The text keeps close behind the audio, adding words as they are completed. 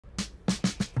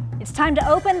It's time to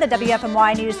open the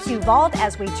WFMY News 2 vault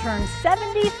as we turn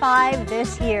 75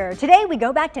 this year. Today we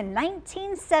go back to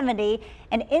 1970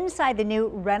 and inside the new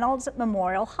Reynolds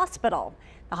Memorial Hospital.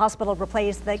 The hospital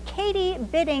replaced the Katie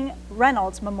Bidding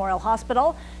Reynolds Memorial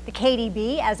Hospital. The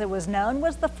KDB, as it was known,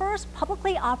 was the first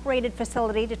publicly operated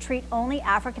facility to treat only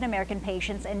African American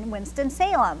patients in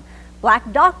Winston-Salem.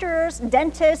 Black doctors,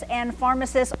 dentists, and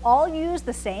pharmacists all use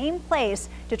the same place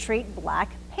to treat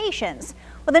black patients.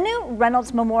 Well, the new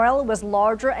Reynolds Memorial was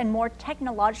larger and more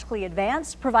technologically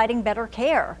advanced, providing better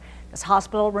care. This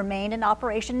hospital remained in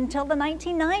operation until the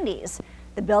 1990s.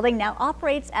 The building now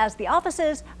operates as the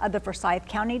offices of the Forsyth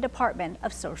County Department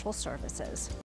of Social Services.